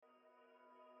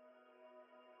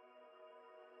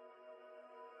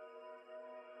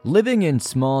Living in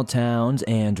small towns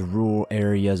and rural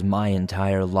areas my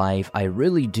entire life, I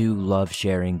really do love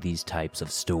sharing these types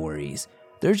of stories.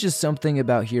 There's just something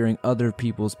about hearing other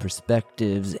people's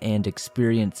perspectives and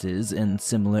experiences in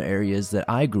similar areas that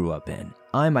I grew up in.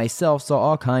 I myself saw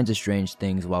all kinds of strange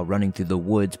things while running through the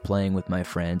woods playing with my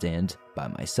friends and by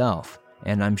myself.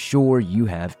 And I'm sure you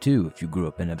have too if you grew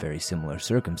up in a very similar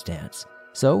circumstance.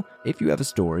 So, if you have a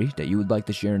story that you would like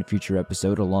to share in a future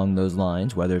episode along those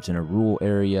lines, whether it's in a rural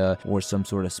area or some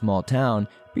sort of small town,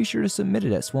 be sure to submit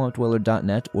it at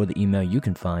swampdweller.net or the email you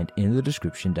can find in the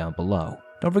description down below.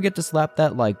 Don't forget to slap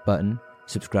that like button,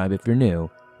 subscribe if you're new,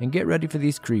 and get ready for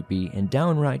these creepy and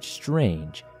downright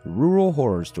strange rural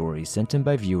horror stories sent in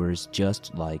by viewers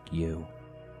just like you.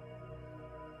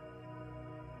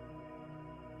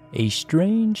 A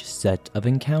Strange Set of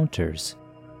Encounters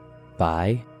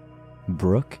by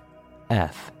Brooke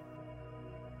F.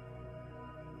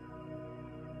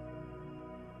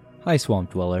 Hi,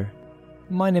 Swamp Dweller.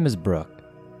 My name is Brooke.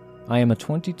 I am a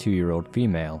 22-year-old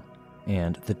female,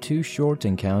 and the two short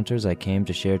encounters I came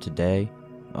to share today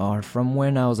are from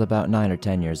when I was about 9 or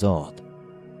 10 years old.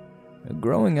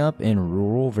 Growing up in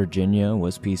rural Virginia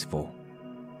was peaceful.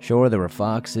 Sure, there were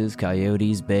foxes,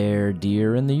 coyotes, bear,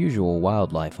 deer, and the usual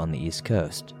wildlife on the East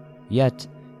Coast. Yet,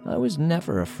 I was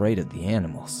never afraid of the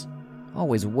animals.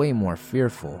 Always way more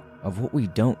fearful of what we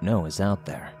don't know is out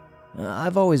there.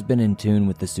 I've always been in tune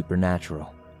with the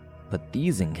supernatural, but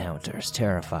these encounters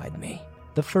terrified me.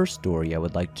 The first story I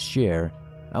would like to share,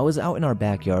 I was out in our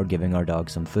backyard giving our dog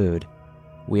some food.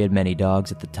 We had many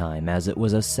dogs at the time, as it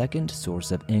was a second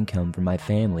source of income for my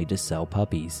family to sell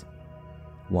puppies.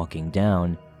 Walking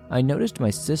down, I noticed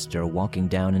my sister walking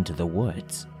down into the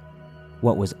woods.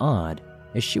 What was odd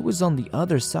is she was on the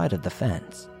other side of the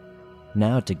fence.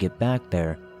 Now to get back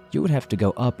there, you would have to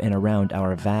go up and around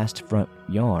our vast front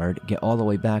yard, get all the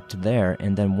way back to there,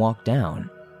 and then walk down.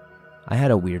 I had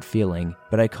a weird feeling,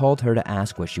 but I called her to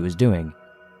ask what she was doing.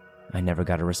 I never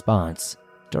got a response.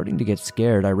 Starting to get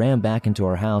scared, I ran back into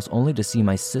our house only to see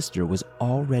my sister was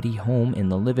already home in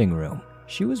the living room.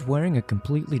 She was wearing a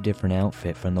completely different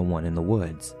outfit from the one in the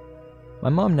woods. My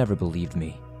mom never believed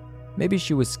me. Maybe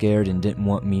she was scared and didn't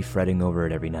want me fretting over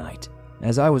it every night,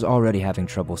 as I was already having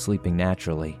trouble sleeping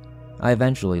naturally. I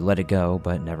eventually let it go,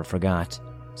 but never forgot.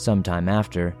 Sometime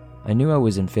after, I knew I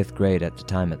was in 5th grade at the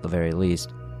time at the very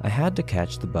least. I had to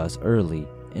catch the bus early,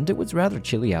 and it was rather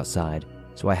chilly outside,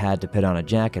 so I had to put on a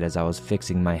jacket as I was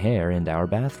fixing my hair in our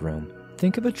bathroom.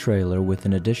 Think of a trailer with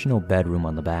an additional bedroom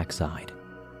on the backside.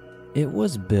 It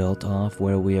was built off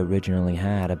where we originally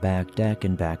had a back deck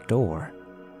and back door.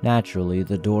 Naturally,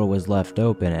 the door was left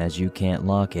open as you can't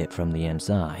lock it from the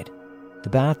inside. The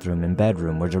bathroom and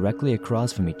bedroom were directly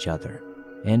across from each other,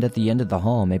 and at the end of the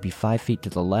hall, maybe 5 feet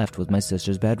to the left, was my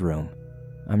sister's bedroom.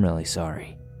 I'm really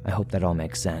sorry. I hope that all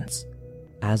makes sense.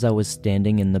 As I was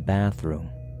standing in the bathroom,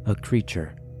 a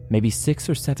creature, maybe 6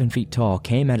 or 7 feet tall,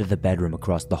 came out of the bedroom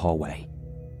across the hallway.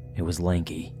 It was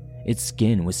lanky. Its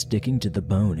skin was sticking to the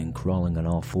bone and crawling on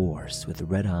all fours with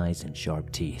red eyes and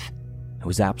sharp teeth. I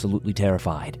was absolutely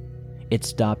terrified. It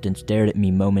stopped and stared at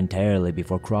me momentarily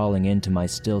before crawling into my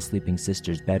still sleeping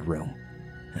sister's bedroom.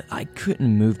 I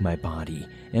couldn't move my body,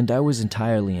 and I was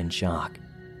entirely in shock.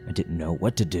 I didn't know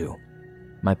what to do.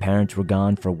 My parents were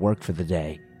gone for work for the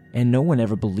day, and no one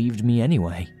ever believed me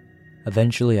anyway.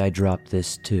 Eventually, I dropped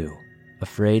this too,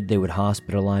 afraid they would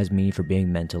hospitalize me for being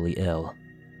mentally ill.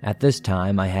 At this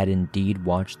time, I had indeed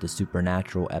watched the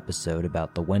supernatural episode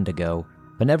about the Wendigo,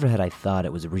 but never had I thought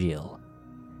it was real.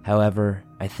 However,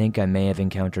 I think I may have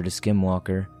encountered a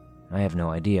skinwalker. I have no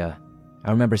idea.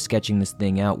 I remember sketching this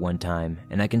thing out one time,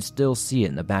 and I can still see it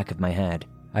in the back of my head.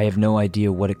 I have no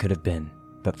idea what it could have been,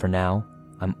 but for now,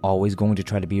 I'm always going to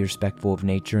try to be respectful of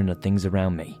nature and the things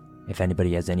around me. If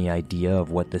anybody has any idea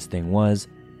of what this thing was,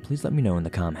 please let me know in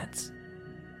the comments.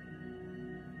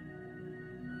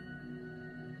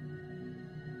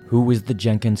 Who is the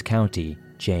Jenkins County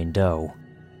Jane Doe?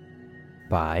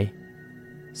 By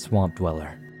Swamp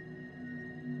Dweller.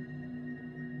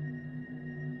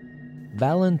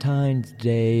 Valentine's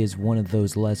Day is one of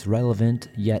those less relevant,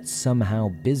 yet somehow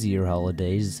busier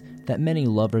holidays that many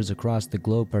lovers across the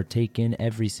globe partake in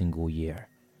every single year.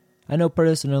 I know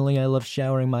personally I love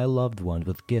showering my loved ones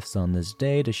with gifts on this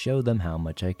day to show them how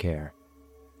much I care.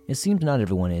 It seems not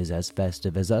everyone is as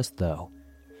festive as us, though.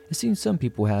 It seems some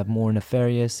people have more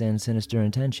nefarious and sinister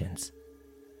intentions.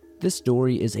 This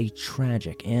story is a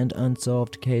tragic and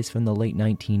unsolved case from the late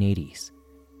 1980s.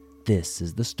 This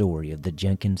is the story of the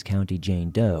Jenkins County Jane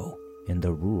Doe in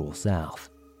the rural South.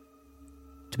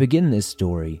 To begin this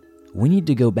story, we need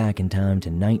to go back in time to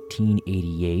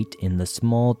 1988 in the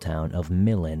small town of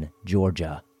Millen,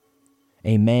 Georgia.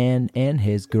 A man and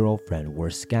his girlfriend were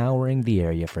scouring the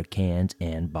area for cans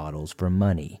and bottles for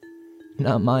money.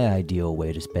 Not my ideal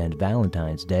way to spend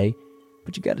Valentine's Day,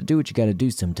 but you gotta do what you gotta do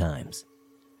sometimes.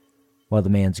 While the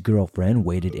man's girlfriend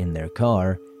waited in their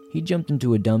car, he jumped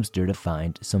into a dumpster to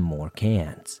find some more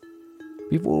cans.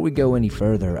 Before we go any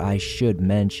further, I should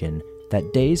mention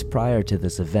that days prior to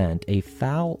this event, a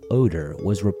foul odor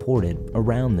was reported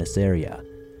around this area.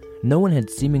 No one had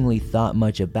seemingly thought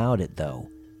much about it though.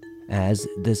 As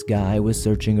this guy was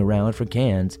searching around for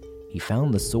cans, he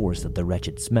found the source of the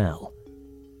wretched smell.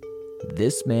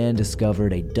 This man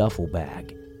discovered a duffel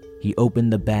bag. He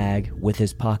opened the bag with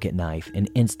his pocket knife and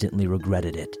instantly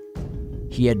regretted it.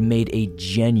 He had made a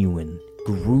genuine,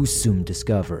 gruesome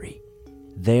discovery.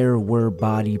 There were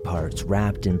body parts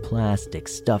wrapped in plastic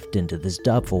stuffed into this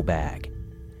duffel bag.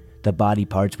 The body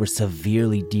parts were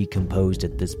severely decomposed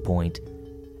at this point.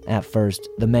 At first,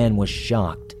 the man was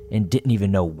shocked and didn't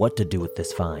even know what to do with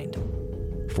this find.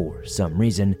 For some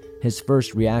reason, his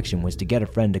first reaction was to get a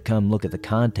friend to come look at the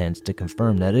contents to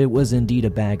confirm that it was indeed a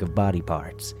bag of body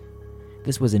parts.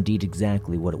 This was indeed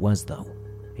exactly what it was though,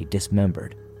 a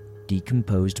dismembered,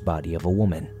 decomposed body of a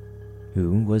woman.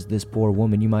 Who was this poor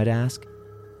woman, you might ask?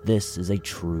 This is a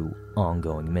true,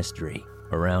 ongoing mystery.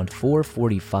 Around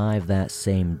 4:45 that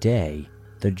same day,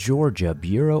 the Georgia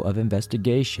Bureau of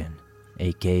Investigation,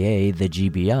 aka the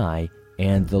GBI,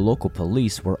 and the local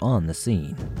police were on the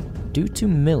scene. Due to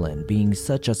Millen being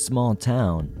such a small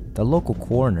town, the local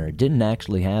coroner didn't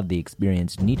actually have the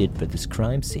experience needed for this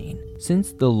crime scene.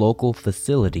 Since the local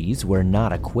facilities were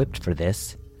not equipped for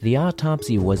this, the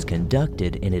autopsy was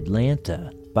conducted in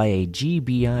Atlanta by a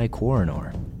GBI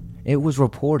coroner. It was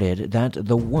reported that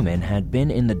the woman had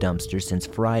been in the dumpster since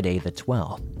Friday the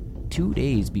 12th, 2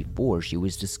 days before she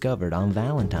was discovered on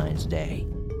Valentine's Day.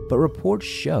 But reports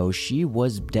show she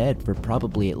was dead for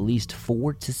probably at least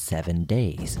 4 to 7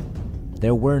 days.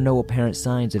 There were no apparent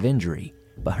signs of injury,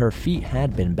 but her feet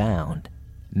had been bound.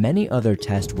 Many other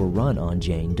tests were run on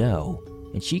Jane Doe,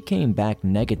 and she came back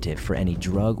negative for any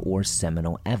drug or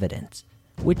seminal evidence,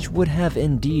 which would have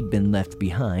indeed been left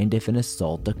behind if an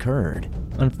assault occurred.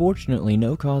 Unfortunately,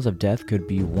 no cause of death could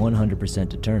be 100%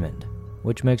 determined,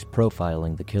 which makes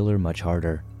profiling the killer much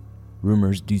harder.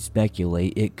 Rumors do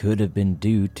speculate it could have been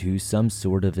due to some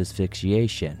sort of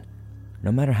asphyxiation.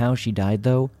 No matter how she died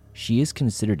though, she is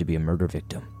considered to be a murder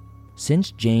victim.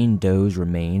 Since Jane Doe's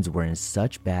remains were in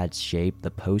such bad shape,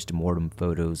 the post-mortem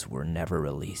photos were never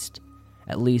released.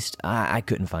 At least, I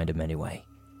couldn't find them anyway.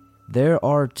 There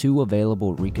are 2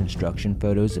 available reconstruction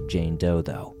photos of Jane Doe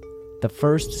though. The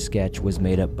first sketch was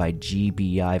made up by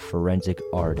GBI forensic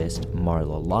artist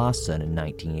Marla Lawson in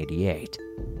 1988.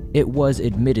 It was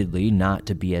admittedly not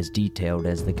to be as detailed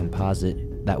as the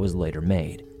composite that was later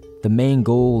made. The main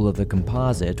goal of the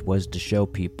composite was to show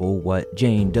people what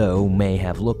Jane Doe may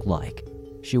have looked like.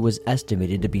 She was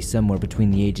estimated to be somewhere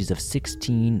between the ages of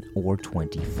 16 or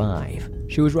 25.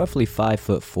 She was roughly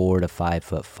 5'4" to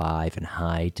 5'5" in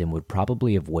height and would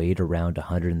probably have weighed around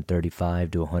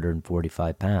 135 to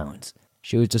 145 pounds.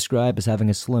 She was described as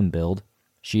having a slim build.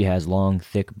 She has long,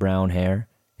 thick brown hair.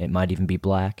 It might even be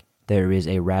black. There is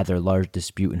a rather large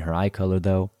dispute in her eye color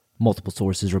though. Multiple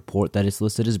sources report that it's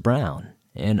listed as brown.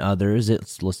 In others,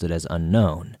 it's listed as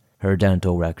unknown. Her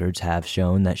dental records have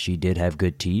shown that she did have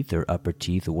good teeth. Her upper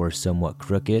teeth were somewhat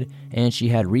crooked, and she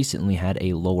had recently had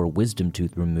a lower wisdom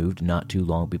tooth removed not too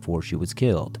long before she was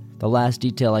killed. The last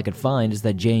detail I could find is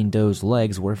that Jane Doe's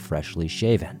legs were freshly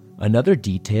shaven. Another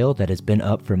detail that has been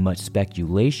up for much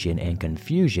speculation and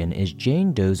confusion is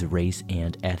Jane Doe's race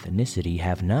and ethnicity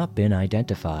have not been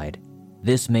identified.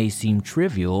 This may seem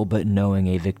trivial, but knowing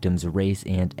a victim's race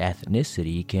and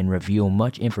ethnicity can reveal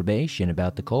much information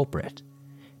about the culprit.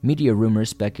 Media rumors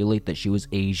speculate that she was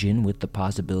Asian with the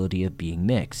possibility of being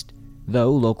mixed,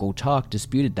 though local talk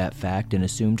disputed that fact and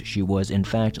assumed she was in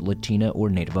fact Latina or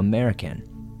Native American.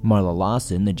 Marla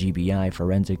Lawson, the GBI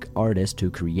forensic artist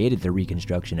who created the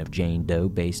reconstruction of Jane Doe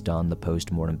based on the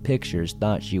post-mortem pictures,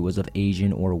 thought she was of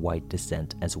Asian or white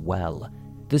descent as well.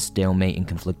 This stalemate and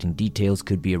conflicting details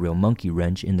could be a real monkey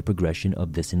wrench in the progression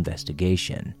of this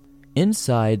investigation.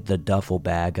 Inside the duffel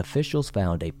bag, officials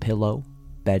found a pillow,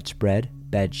 bedspread,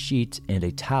 bed sheets, and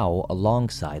a towel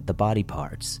alongside the body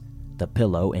parts. The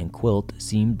pillow and quilt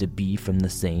seemed to be from the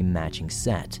same matching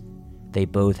set. They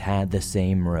both had the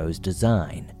same rose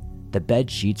design. The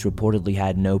bed sheets reportedly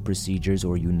had no procedures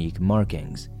or unique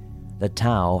markings. The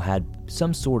towel had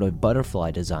some sort of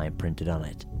butterfly design printed on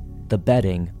it. The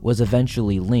bedding was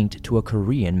eventually linked to a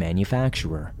Korean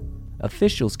manufacturer.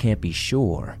 Officials can't be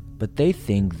sure, but they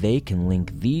think they can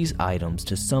link these items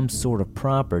to some sort of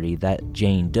property that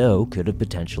Jane Doe could have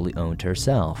potentially owned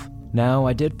herself. Now,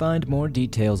 I did find more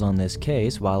details on this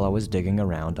case while I was digging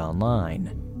around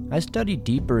online. I studied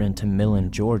deeper into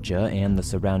Millen, Georgia and the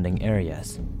surrounding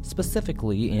areas,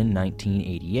 specifically in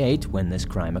 1988 when this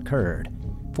crime occurred.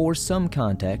 For some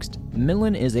context,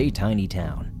 Millen is a tiny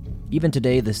town. Even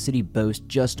today, the city boasts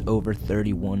just over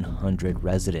 3,100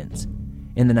 residents.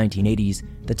 In the 1980s,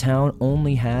 the town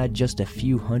only had just a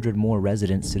few hundred more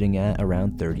residents, sitting at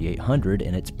around 3,800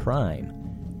 in its prime.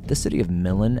 The city of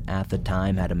Millen at the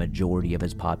time had a majority of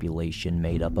its population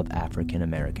made up of African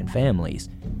American families.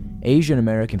 Asian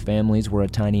American families were a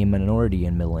tiny minority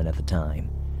in Millen at the time.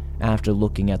 After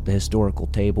looking at the historical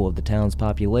table of the town's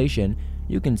population,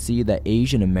 you can see that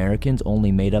Asian Americans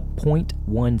only made up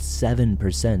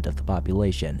 0.17% of the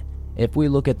population. If we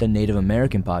look at the Native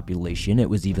American population, it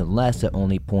was even less at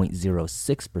only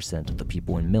 0.06% of the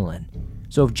people in Millen.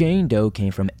 So if Jane Doe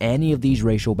came from any of these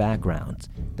racial backgrounds,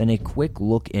 then a quick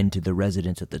look into the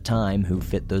residents at the time who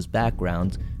fit those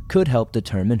backgrounds could help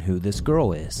determine who this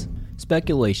girl is.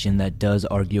 Speculation that does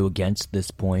argue against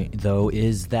this point, though,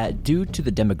 is that due to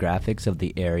the demographics of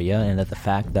the area and that the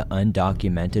fact that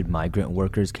undocumented migrant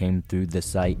workers came through the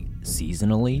site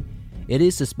seasonally, it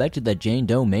is suspected that Jane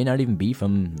Doe may not even be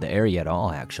from the area at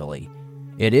all, actually.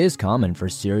 It is common for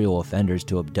serial offenders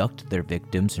to abduct their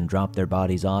victims and drop their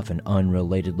bodies off in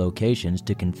unrelated locations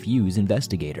to confuse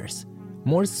investigators.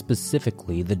 More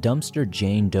specifically, the dumpster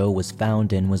Jane Doe was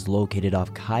found in was located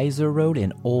off Kaiser Road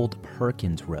and Old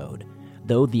Perkins Road.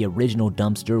 Though the original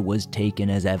dumpster was taken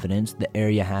as evidence, the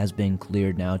area has been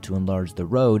cleared now to enlarge the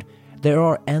road. There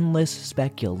are endless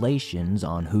speculations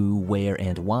on who, where,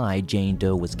 and why Jane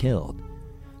Doe was killed.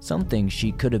 Something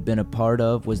she could have been a part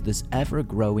of was this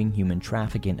ever-growing human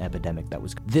trafficking epidemic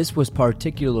This was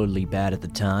particularly bad at the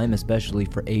time, especially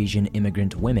for Asian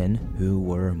immigrant women, who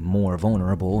were more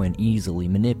vulnerable and easily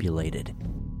manipulated.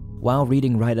 While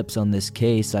reading write-ups on this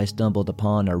case, I stumbled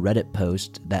upon a Reddit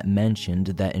post that mentioned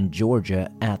that in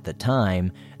Georgia, at the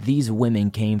time, these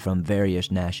women came from various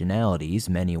nationalities.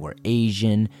 Many were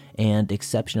Asian, and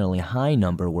exceptionally high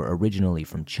number were originally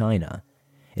from China.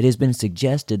 It has been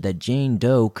suggested that Jane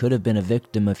Doe could have been a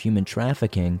victim of human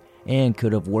trafficking and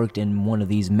could have worked in one of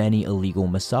these many illegal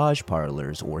massage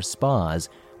parlors or spas,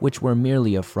 which were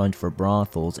merely a front for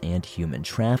brothels and human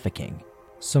trafficking.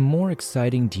 Some more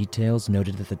exciting details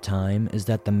noted at the time is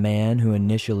that the man who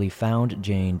initially found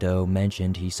Jane Doe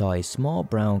mentioned he saw a small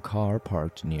brown car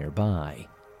parked nearby.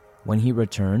 When he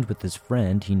returned with his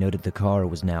friend, he noted the car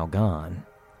was now gone.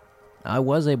 I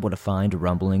was able to find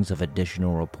rumblings of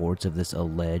additional reports of this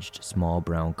alleged small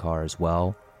brown car as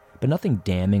well, but nothing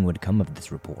damning would come of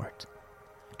this report.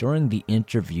 During the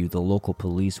interview, the local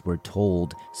police were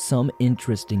told some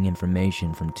interesting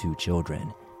information from two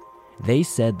children. They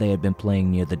said they had been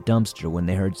playing near the dumpster when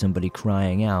they heard somebody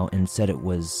crying out and said it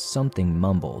was something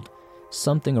mumbled,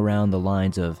 something around the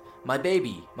lines of, "My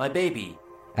baby, my baby."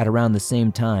 At around the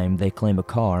same time, they claim a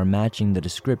car matching the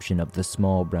description of the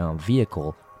small brown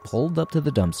vehicle pulled up to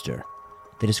the dumpster.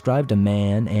 They described a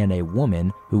man and a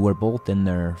woman who were both in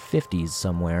their 50s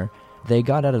somewhere. They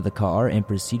got out of the car and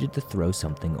proceeded to throw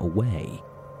something away.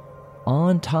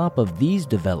 On top of these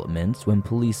developments, when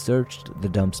police searched the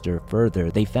dumpster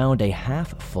further, they found a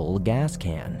half-full gas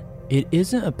can. It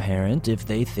isn't apparent if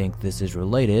they think this is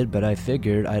related, but I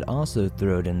figured I'd also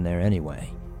throw it in there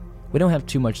anyway. We don't have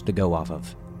too much to go off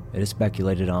of. It is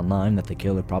speculated online that the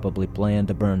killer probably planned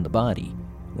to burn the body.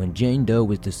 When Jane Doe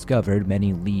was discovered,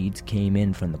 many leads came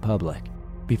in from the public.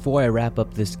 Before I wrap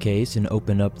up this case and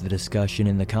open up the discussion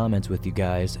in the comments with you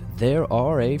guys, there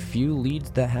are a few leads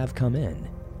that have come in.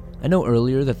 I know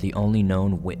earlier that the only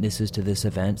known witnesses to this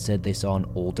event said they saw an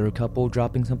older couple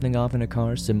dropping something off in a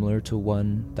car similar to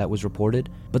one that was reported,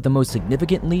 but the most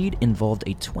significant lead involved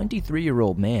a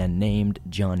 23-year-old man named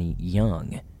Johnny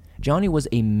Young. Johnny was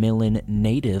a Millen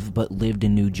native but lived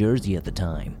in New Jersey at the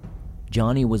time.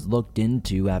 Johnny was looked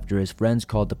into after his friends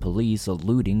called the police,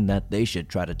 alluding that they should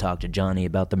try to talk to Johnny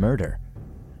about the murder.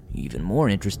 Even more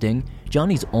interesting,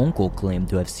 Johnny's uncle claimed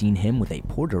to have seen him with a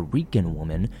Puerto Rican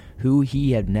woman who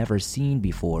he had never seen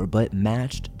before but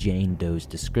matched Jane Doe's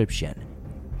description.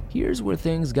 Here's where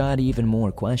things got even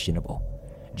more questionable.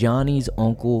 Johnny's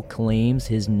uncle claims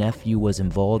his nephew was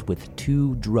involved with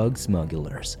 2 drug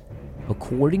smugglers.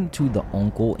 According to the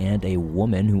uncle and a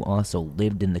woman who also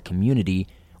lived in the community,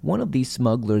 one of these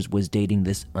smugglers was dating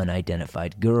this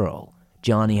unidentified girl.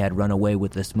 Johnny had run away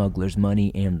with the smuggler's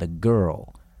money and the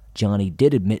girl. Johnny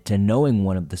did admit to knowing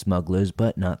one of the smugglers,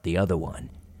 but not the other one.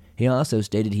 He also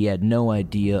stated he had no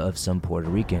idea of some Puerto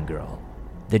Rican girl.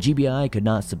 The GBI could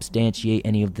not substantiate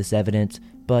any of this evidence,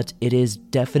 but it is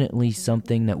definitely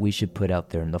something that we should put out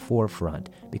there in the forefront,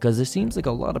 because it seems like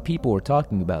a lot of people are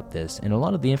talking about this, and a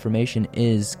lot of the information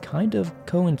is kind of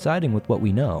coinciding with what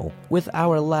we know. With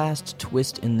our last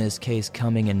twist in this case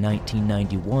coming in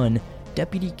 1991,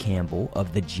 Deputy Campbell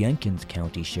of the Jenkins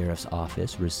County Sheriff's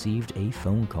Office received a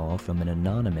phone call from an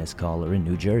anonymous caller in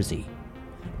New Jersey.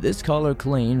 This caller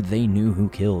claimed they knew who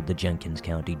killed the Jenkins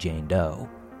County Jane Doe.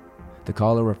 The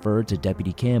caller referred to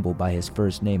Deputy Campbell by his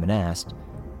first name and asked,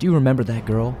 "Do you remember that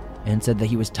girl?" and said that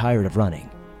he was tired of running.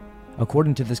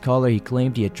 According to this caller, he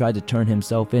claimed he had tried to turn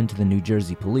himself in to the New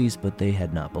Jersey police, but they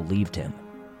had not believed him.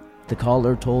 The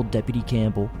caller told Deputy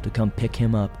Campbell to come pick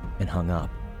him up and hung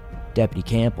up. Deputy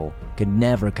Campbell could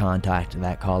never contact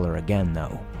that caller again,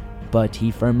 though, but he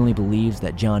firmly believes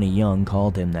that Johnny Young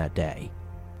called him that day.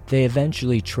 They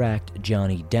eventually tracked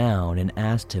Johnny down and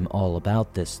asked him all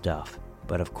about this stuff.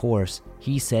 But of course,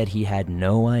 he said he had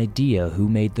no idea who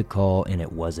made the call and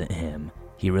it wasn't him.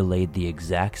 He relayed the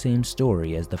exact same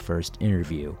story as the first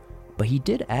interview, but he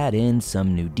did add in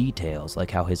some new details,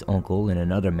 like how his uncle and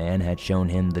another man had shown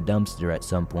him the dumpster at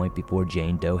some point before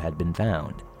Jane Doe had been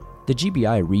found. The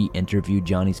GBI re-interviewed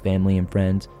Johnny's family and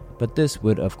friends, but this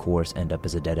would of course end up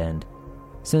as a dead end.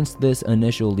 Since this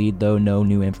initial lead, though, no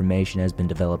new information has been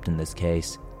developed in this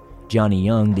case. Johnny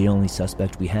Young, the only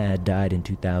suspect we had, died in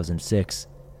 2006.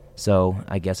 So,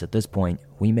 I guess at this point,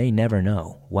 we may never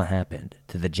know what happened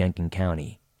to the Jenkins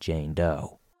County Jane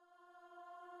Doe.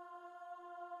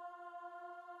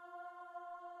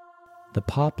 The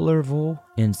Poplarville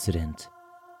Incident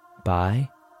by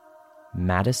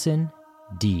Madison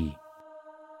D.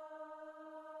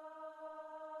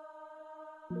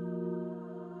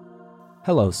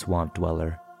 Hello, Swamp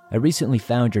Dweller. I recently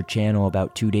found your channel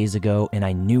about 2 days ago, and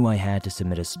I knew I had to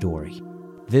submit a story.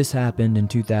 This happened in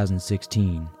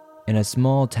 2016, in a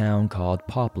small town called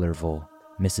Poplarville,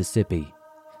 Mississippi.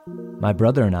 My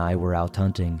brother and I were out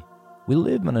hunting. We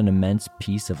live on an immense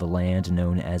piece of land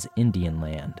known as Indian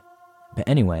Land. But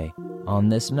anyway, on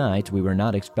this night, we were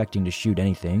not expecting to shoot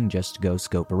anything, just to go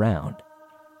scope around.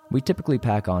 We typically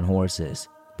pack on horses,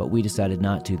 but we decided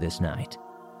not to this night.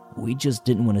 We just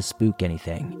didn't want to spook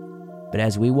anything. But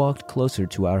as we walked closer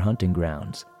to our hunting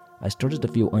grounds, I started to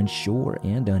feel unsure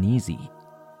and uneasy.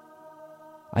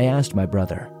 I asked my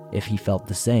brother if he felt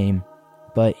the same,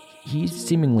 but he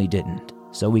seemingly didn't,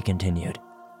 so we continued.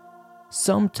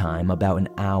 Sometime about an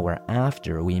hour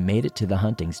after, we made it to the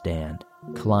hunting stand,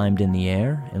 climbed in the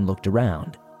air, and looked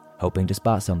around, hoping to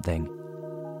spot something.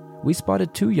 We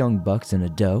spotted 2 young bucks and a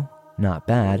doe, not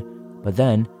bad, but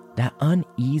then that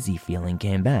uneasy feeling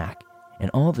came back, and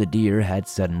all the deer had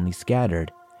suddenly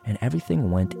scattered, and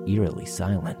everything went eerily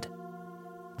silent.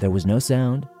 There was no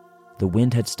sound, the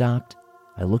wind had stopped.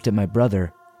 I looked at my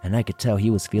brother, and I could tell he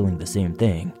was feeling the same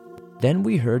thing. Then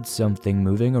we heard something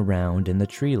moving around in the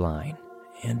tree line,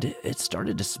 and it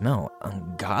started to smell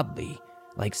ungodly,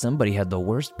 like somebody had the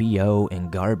worst BO and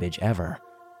garbage ever.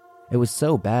 It was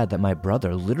so bad that my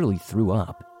brother literally threw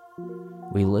up.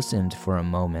 We listened for a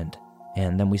moment,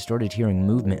 and then we started hearing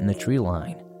movement in the tree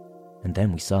line. And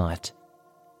then we saw it.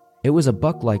 It was a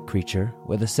buck-like creature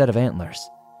with a set of antlers.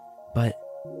 But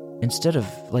instead of,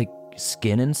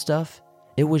 skin and stuff,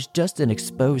 it was just an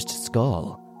exposed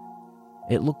skull.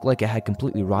 It looked like it had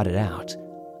completely rotted out.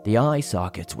 The eye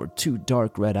sockets were 2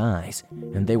 dark red eyes,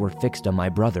 and they were fixed on my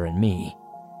brother and me.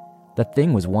 The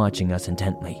thing was watching us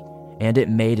intently, and it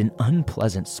made an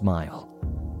unpleasant smile.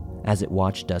 As it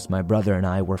watched us, my brother and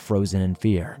I were frozen in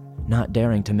fear, not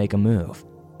daring to make a move.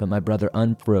 But my brother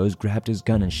unfroze, grabbed his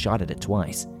gun, and shot at it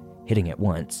twice, hitting it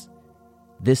once.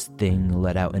 This thing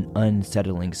let out an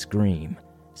unsettling scream,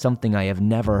 something I have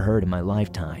never heard in my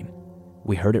lifetime.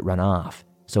 We heard it run off,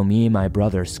 so me and my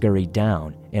brother scurried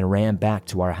down and ran back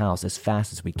to our house as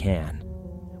fast as we can.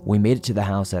 We made it to the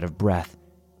house out of breath.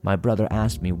 My brother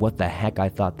asked me what the heck I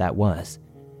thought that was,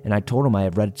 and I told him I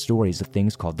have read stories of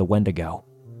things called the Wendigo.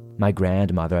 My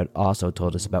grandmother had also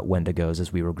told us about Wendigos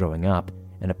as we were growing up,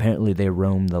 and apparently they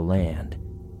roam the land.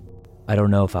 I don't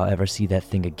know if I'll ever see that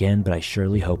thing again, but I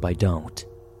surely hope I don't.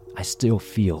 I still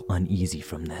feel uneasy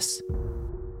from this.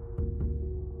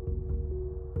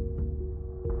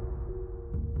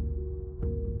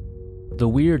 The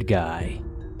Weird Guy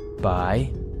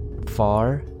by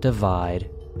Far Divide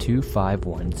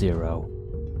 2510.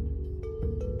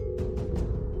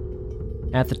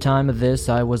 At the time of this,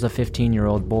 I was a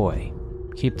 15-year-old boy.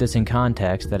 Keep this in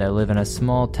context that I live in a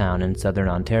small town in southern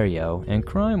Ontario, and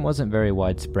crime wasn't very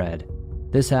widespread.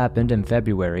 This happened in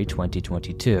February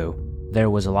 2022. There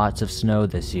was lots of snow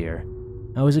this year.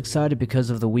 I was excited because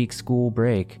of the week school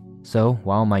break. So,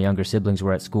 while my younger siblings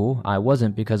were at school, I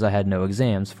wasn't because I had no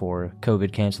exams for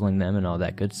COVID canceling them and all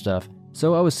that good stuff.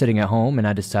 So I was sitting at home and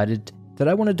I decided that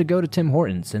I wanted to go to Tim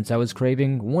Hortons since I was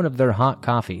craving one of their hot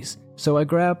coffees. So I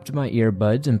grabbed my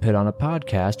earbuds and put on a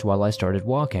podcast while I started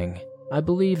walking. I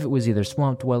believe it was either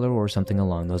Swamp Dweller or something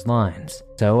along those lines.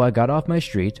 So I got off my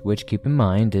street, which keep in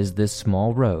mind is this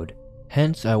small road.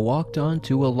 Hence, I walked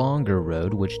onto a longer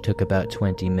road which took about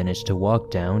 20 minutes to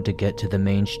walk down to get to the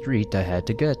main street I had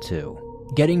to get to.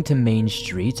 Getting to Main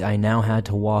Street, I now had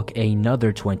to walk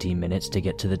another 20 minutes to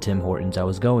get to the Tim Hortons I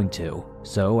was going to,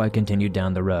 so I continued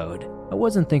down the road. I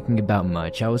wasn't thinking about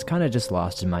much, I was kinda just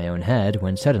lost in my own head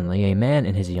when suddenly a man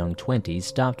in his young 20s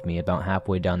stopped me about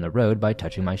halfway down the road by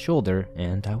touching my shoulder,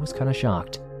 and I was kinda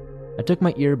shocked. I took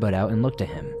my earbud out and looked at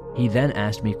him. He then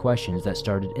asked me questions that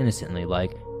started innocently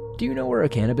like, "Do you know where a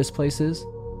cannabis place is?"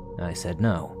 I said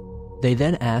no. They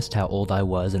then asked how old I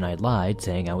was and I lied,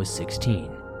 saying I was 16.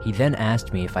 He then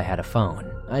asked me if I had a phone.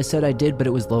 I said I did, but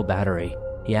it was low battery.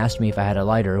 He asked me if I had a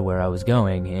lighter, where I was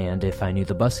going, and if I knew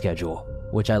the bus schedule,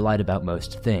 which I lied about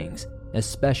most things,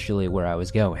 especially where I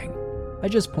was going. I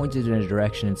just pointed in a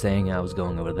direction and saying I was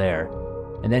going over there.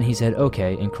 And then he said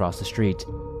okay and crossed the street.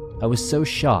 I was so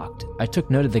shocked, I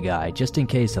took note of the guy just in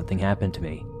case something happened to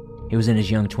me. He was in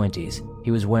his young 20s.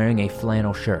 He was wearing a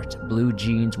flannel shirt, blue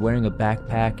jeans, wearing a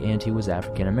backpack, and he was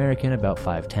African American, about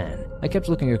 5'10". I kept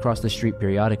looking across the street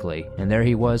periodically, and there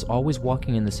he was, always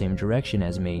walking in the same direction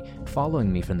as me,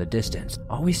 following me from the distance,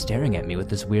 always staring at me with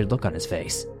this weird look on his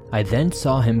face. I then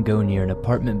saw him go near an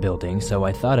apartment building, so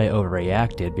I thought I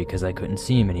overreacted because I couldn't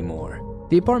see him anymore.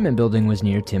 The apartment building was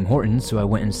near Tim Hortons, so I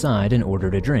went inside and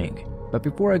ordered a drink. But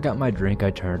before I got my drink,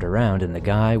 I turned around and the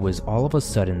guy was all of a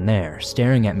sudden there,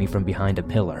 staring at me from behind a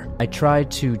pillar. I tried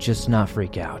to just not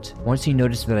freak out. Once he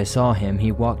noticed that I saw him,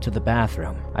 he walked to the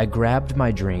bathroom. I grabbed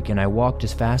my drink and I walked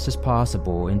as fast as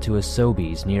possible into a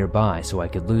Sobeys nearby so I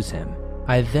could lose him.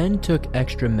 I then took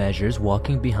extra measures,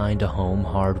 walking behind a home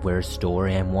hardware store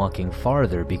and walking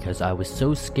farther because I was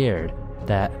so scared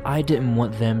that I didn't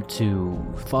want them to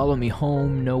follow me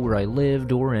home, know where I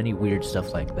lived, or any weird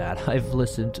stuff like that. I've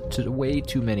listened to way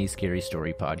too many Scary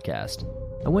Story podcasts.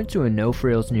 I went to a No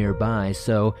Frills nearby,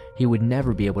 so he would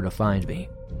never be able to find me.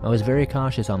 I was very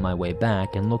cautious on my way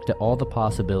back and looked at all the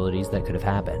possibilities that could have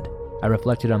happened. I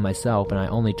reflected on myself and I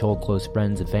only told close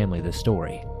friends and family this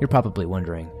story. You're probably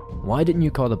wondering, why didn't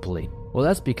you call the police? Well,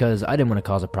 that's because I didn't want to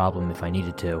cause a problem if I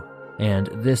needed to. And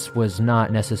this was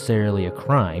not necessarily a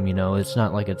crime, it's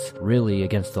not like it's really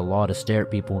against the law to stare at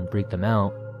people and freak them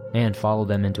out and follow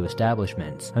them into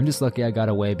establishments. I'm just lucky I got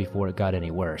away before it got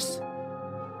any worse.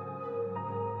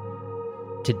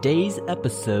 Today's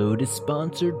episode is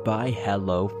sponsored by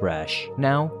HelloFresh.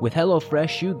 Now, with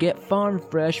HelloFresh, you get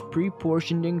farm-fresh,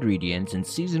 pre-portioned ingredients and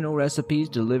seasonal recipes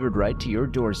delivered right to your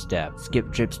doorstep.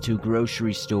 Skip trips to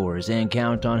grocery stores and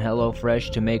count on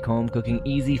HelloFresh to make home cooking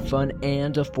easy, fun,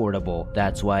 and affordable.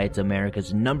 That's why it's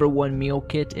America's #1 meal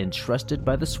kit and trusted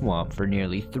by the Swamp for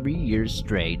nearly 3 years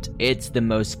straight. It's the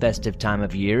most festive time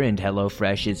of year, and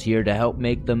HelloFresh is here to help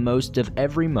make the most of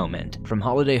every moment. From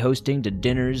holiday hosting to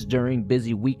dinners during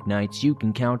busy weeknights, you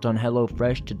can count on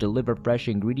HelloFresh to deliver fresh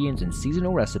ingredients and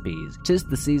seasonal recipes. 'Tis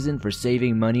the season for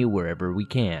saving money wherever we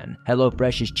can.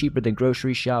 HelloFresh is cheaper than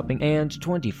grocery shopping and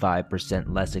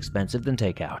 25% less expensive than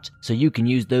takeout. So you can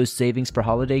use those savings for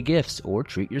holiday gifts or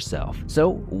treat yourself.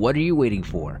 So what are you waiting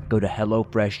for? Go to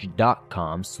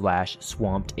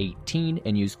HelloFresh.com/swamped18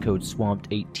 and use code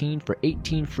SWAMPED18 for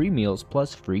 18 free meals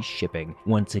plus free shipping.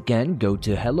 Once again, go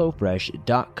to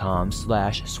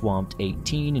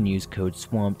HelloFresh.com/swamped18 and use code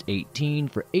SWAMPED18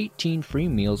 for 18 free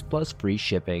meals plus free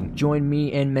shipping. Join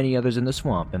me and many others in the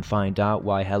swamp and find out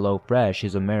why HelloFresh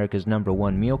is America's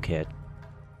 #1 meal kit.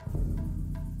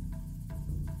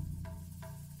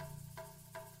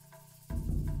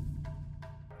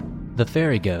 The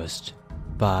Fairy Ghost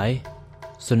by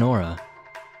Sonora.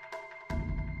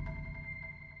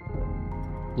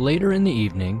 Later in the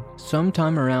evening,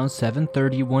 sometime around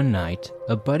 7:30 one night,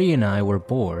 a buddy and I were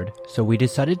bored, so we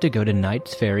decided to go to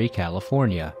Knights Ferry,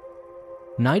 California.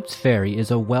 Knights Ferry is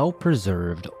a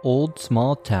well-preserved, old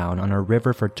small town on a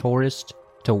river for tourists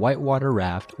to whitewater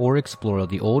raft or explore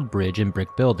the old bridge and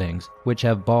brick buildings, which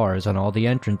have bars on all the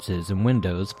entrances and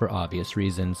windows for obvious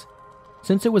reasons.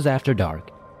 Since it was after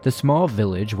dark, the small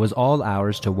village was all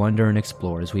ours to wander and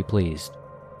explore as we pleased.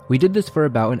 We did this for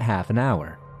about half an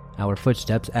hour, our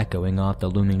footsteps echoing off the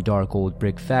looming dark old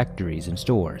brick factories and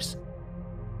stores.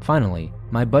 Finally,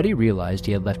 my buddy realized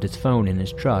he had left his phone in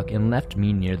his truck and left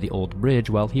me near the old bridge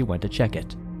while he went to check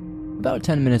it. About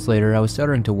 10 minutes later, I was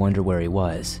starting to wonder where he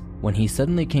was, when he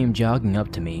suddenly came jogging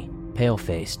up to me,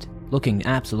 pale-faced, looking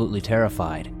absolutely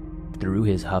terrified. through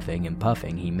his huffing and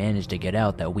puffing, he managed to get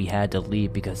out that we had to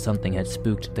leave because something had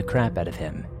spooked the crap out of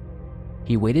him.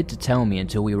 He waited to tell me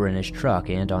until we were in his truck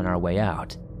and on our way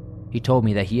out. He told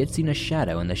me that he had seen a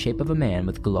shadow in the shape of a man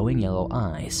with glowing yellow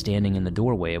eyes standing in the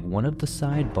doorway of one of the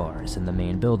side bars in the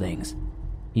main buildings.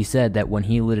 He said that when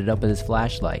he lit it up with his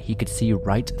flashlight, he could see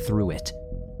right through it.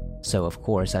 So of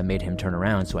course I made him turn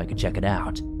around so I could check it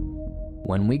out.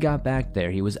 When we got back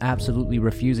there, he was absolutely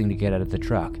refusing to get out of the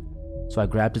truck, so I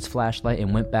grabbed his flashlight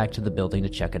and went back to the building to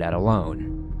check it out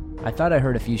alone. I thought I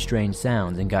heard a few strange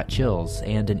sounds and got chills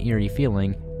and an eerie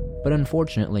feeling, but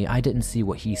unfortunately I didn't see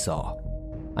what he saw.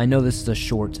 I know this is a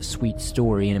short, sweet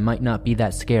story and it might not be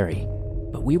that scary,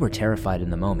 but we were terrified in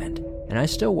the moment, and I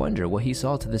still wonder what he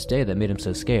saw to this day that made him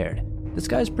so scared. This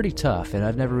guy's pretty tough, and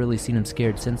I've never really seen him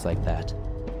scared since like that.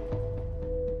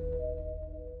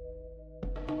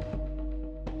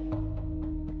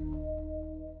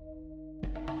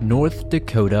 North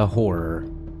Dakota Horror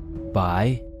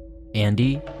by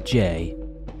Andy J.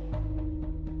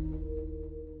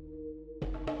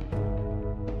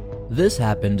 This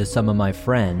happened to some of my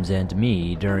friends and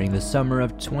me during the summer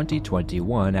of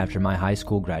 2021 after my high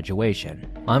school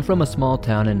graduation. I'm from a small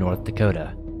town in North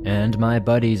Dakota, and my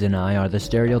buddies and I are the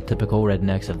stereotypical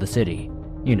rednecks of the city.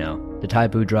 You know, the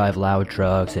type who drive loud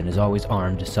trucks and is always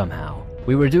armed somehow.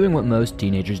 We were doing what most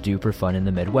teenagers do for fun in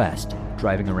the Midwest,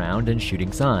 driving around and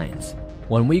shooting signs.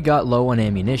 When we got low on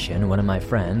ammunition, one of my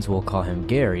friends, we'll call him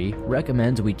Gary,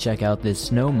 recommends we check out this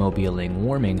snowmobiling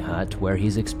warming hut where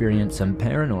he's experienced some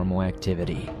paranormal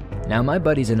activity. Now my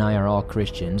buddies and I are all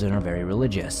Christians and are very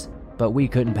religious, but we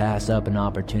couldn't pass up an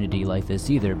opportunity like this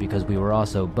either because we were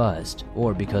also buzzed,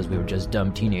 or because we were just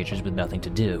dumb teenagers with nothing to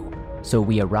do. So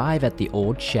we arrive at the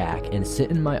old shack and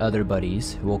sit in my other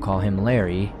buddies, who we'll call him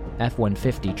Larry,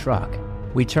 F-150 truck.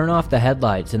 We turn off the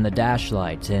headlights and the dash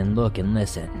lights and look and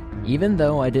listen. Even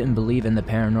though I didn't believe in the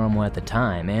paranormal at the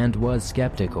time and was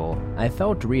skeptical, I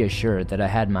felt reassured that I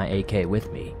had my AK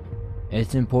with me.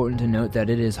 It's important to note that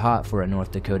it is hot for a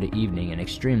North Dakota evening and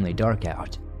extremely dark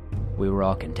out. We were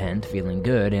all content, feeling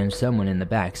good, and someone in the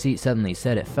back seat suddenly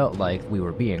said it felt like we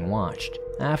were being watched.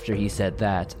 After he said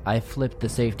that, I flipped the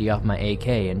safety off my AK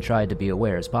and tried to be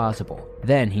aware as possible.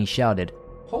 Then he shouted,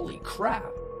 "Holy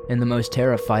crap!" in the most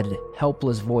terrified,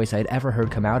 helpless voice I'd ever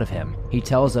heard come out of him. He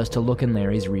tells us to look in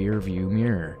Larry's rear view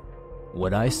mirror.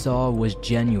 What I saw was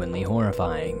genuinely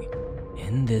horrifying.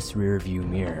 In this rear view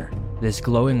mirror, this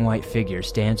glowing white figure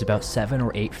stands about 7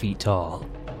 or 8 feet tall.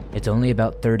 It's only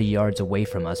about 30 yards away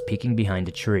from us, peeking behind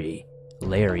a tree.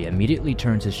 Larry immediately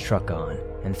turns his truck on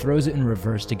and throws it in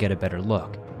reverse to get a better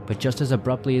look, but just as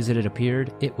abruptly as it had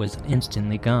appeared, it was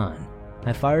instantly gone.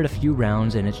 I fired a few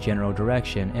rounds in its general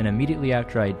direction, and immediately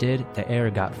after I did, the air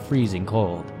got freezing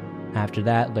cold. After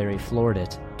that, Larry floored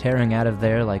it, tearing out of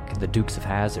there like the Dukes of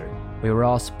Hazzard. We were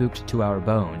all spooked to our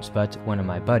bones, but one of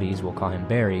my buddies, we'll call him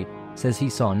Barry, says he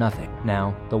saw nothing.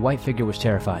 Now, the white figure was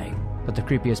terrifying, but the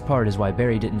creepiest part is why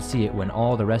Barry didn't see it when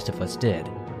all the rest of us did.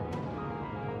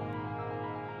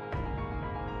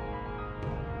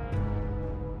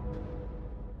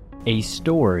 A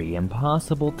Story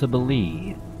Impossible to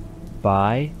Believe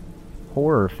by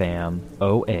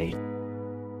HorrorFam08.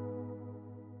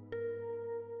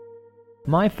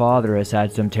 My father has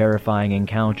had some terrifying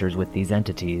encounters with these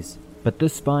entities, but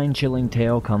this spine-chilling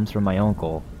tale comes from my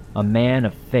uncle, a man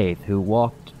of faith who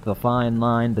walked the fine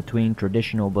line between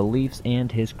traditional beliefs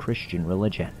and his Christian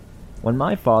religion. When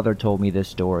my father told me this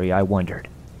story, I wondered,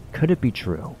 could it be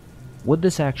true? Would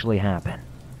this actually happen?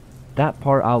 That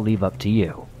part I'll leave up to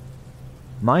you.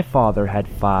 My father had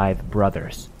 5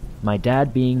 brothers, my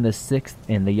dad being the 6th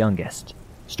and the youngest.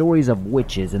 Stories of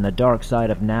witches and the dark side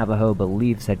of Navajo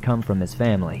beliefs had come from his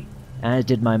family, as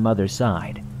did my mother's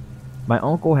side. My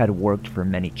uncle had worked for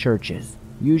many churches,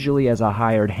 usually as a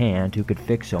hired hand who could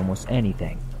fix almost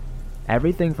anything.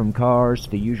 Everything from cars to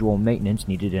the usual maintenance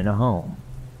needed in a home.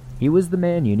 He was the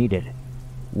man you needed.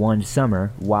 One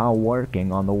summer, while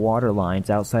working on the water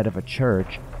lines outside of a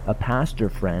church, a pastor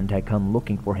friend had come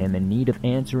looking for him in need of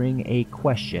answering a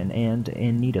question and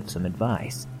in need of some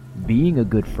advice. Being a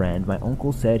good friend, my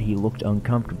uncle said he looked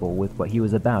uncomfortable with what he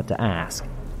was about to ask.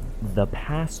 The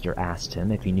pastor asked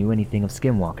him if he knew anything of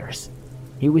skinwalkers.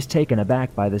 He was taken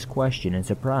aback by this question and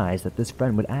surprised that this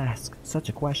friend would ask such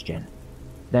a question.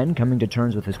 Then, coming to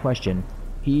terms with his question,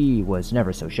 he was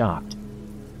never so shocked.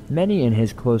 Many in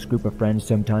his close group of friends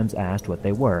sometimes asked what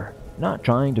they were. Not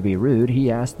trying to be rude,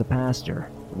 he asked the pastor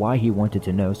why he wanted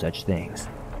to know such things.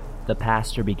 The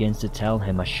pastor begins to tell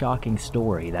him a shocking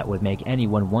story that would make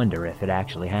anyone wonder if it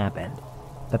actually happened.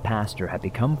 The pastor had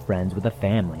become friends with a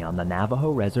family on the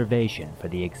Navajo reservation for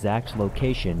the exact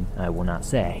location I will not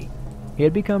say. He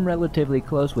had become relatively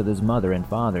close with his mother and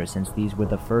father since these were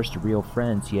the first real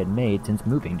friends he had made since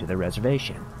moving to the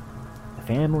reservation. The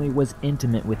family was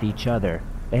intimate with each other.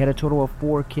 They had a total of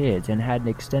 4 kids and had an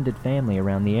extended family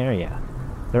around the area.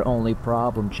 Their only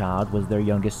problem child was their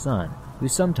youngest son, who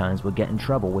sometimes would get in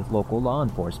trouble with local law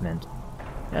enforcement.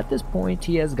 At this point,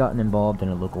 he has gotten involved in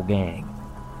a local gang.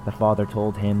 The father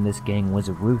told him this gang was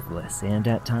ruthless and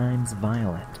at times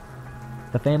violent.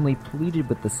 The family pleaded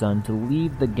with the son to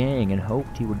leave the gang and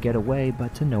hoped he would get away,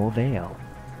 but to no avail.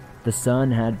 The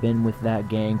son had been with that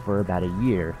gang for about a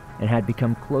year and had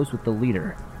become close with the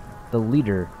leader. The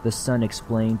leader, the son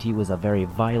explained, he was a very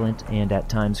violent and at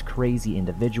times crazy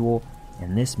individual,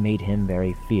 and this made him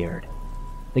very feared.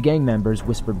 The gang members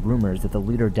whispered rumors that the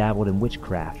leader dabbled in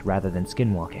witchcraft rather than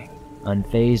skinwalking.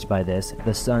 Unfazed by this,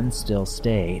 the son still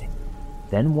stayed.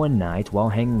 Then one night, while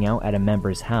hanging out at a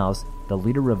member's house, the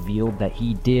leader revealed that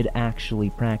he did actually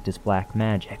practice black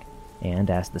magic, and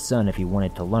asked the son if he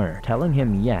wanted to learn. Telling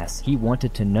him yes, he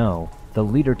wanted to know, the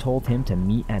leader told him to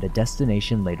meet at a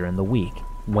destination later in the week.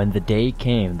 When the day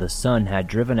came, the son had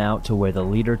driven out to where the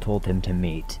leader told him to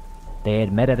meet. They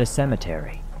had met at a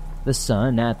cemetery. The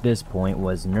son, at this point,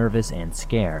 was nervous and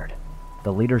scared.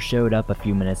 The leader showed up a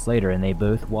few minutes later and they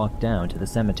both walked down to the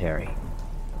cemetery.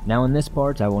 Now in this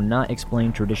part, I will not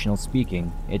explain traditional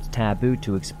speaking. It's taboo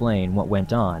to explain what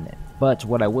went on, but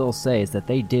what I will say is that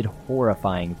they did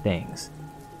horrifying things.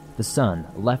 The son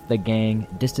left the gang,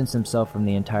 distanced himself from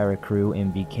the entire crew,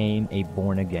 and became a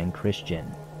born-again Christian.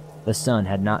 The son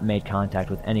had not made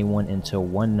contact with anyone until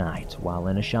one night while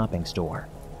in a shopping store.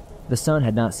 The son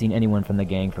had not seen anyone from the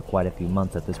gang for quite a few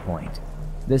months at this point.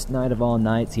 This night of all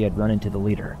nights, he had run into the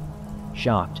leader.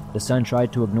 Shocked, the son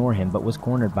tried to ignore him but was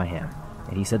cornered by him,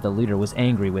 and he said the leader was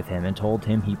angry with him and told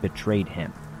him he betrayed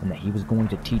him and that he was going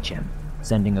to teach him,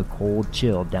 sending a cold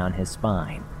chill down his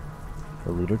spine.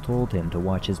 The leader told him to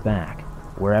watch his back.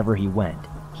 Wherever he went,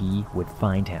 he would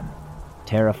find him.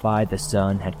 Terrified, the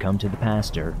son had come to the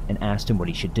pastor and asked him what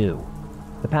he should do.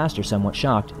 The pastor, somewhat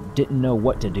shocked, didn't know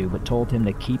what to do but told him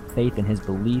to keep faith in his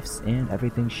beliefs and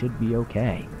everything should be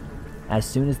okay. As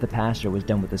soon as the pastor was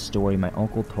done with the story, my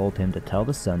uncle told him to tell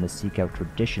the son to seek out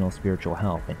traditional spiritual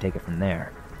help and take it from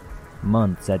there.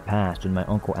 Months had passed when my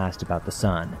uncle asked about the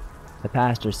son. The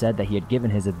pastor said that he had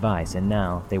given his advice and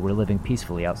now they were living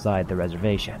peacefully outside the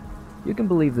reservation. You can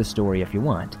believe the story if you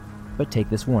want, but take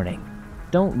this warning.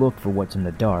 Don't look for what's in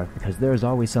the dark because there is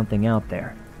always something out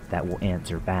there that will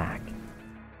answer back.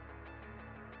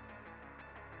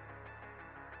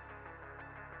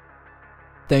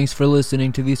 Thanks for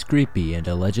listening to these creepy and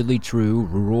allegedly true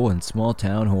rural and small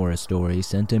town horror stories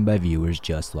sent in by viewers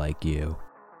just like you.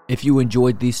 If you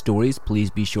enjoyed these stories,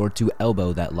 please be sure to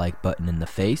elbow that like button in the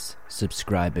face,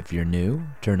 subscribe if you're new,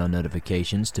 turn on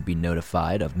notifications to be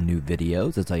notified of new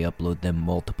videos as I upload them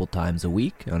multiple times a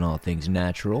week on all things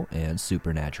natural and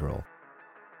supernatural.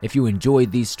 If you enjoyed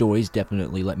these stories,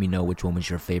 definitely let me know which one was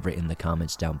your favorite in the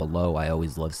comments down below. I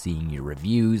always love seeing your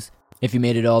reviews. If you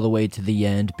made it all the way to the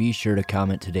end, be sure to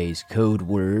comment today's code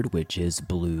word, which is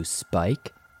Blue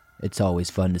Spike. It's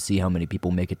always fun to see how many people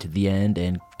make it to the end,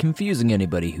 and confusing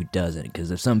anybody who doesn't,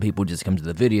 because if some people just come to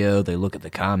the video, they look at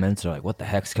the comments, they're like, what the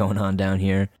heck's going on down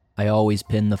here? I always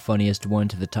pin the funniest one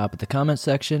to the top of the comment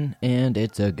section, and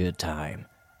it's a good time.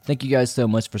 Thank you guys so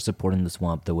much for supporting the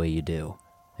swamp the way you do.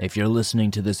 If you're listening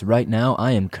to this right now,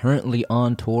 I am currently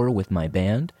on tour with my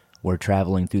band. We're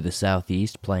traveling through the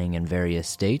Southeast, playing in various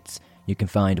states. You can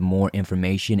find more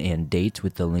information and dates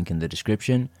with the link in the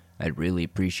description. I'd really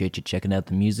appreciate you checking out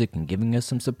the music and giving us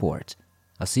some support.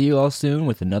 I'll see you all soon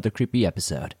with another creepy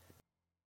episode.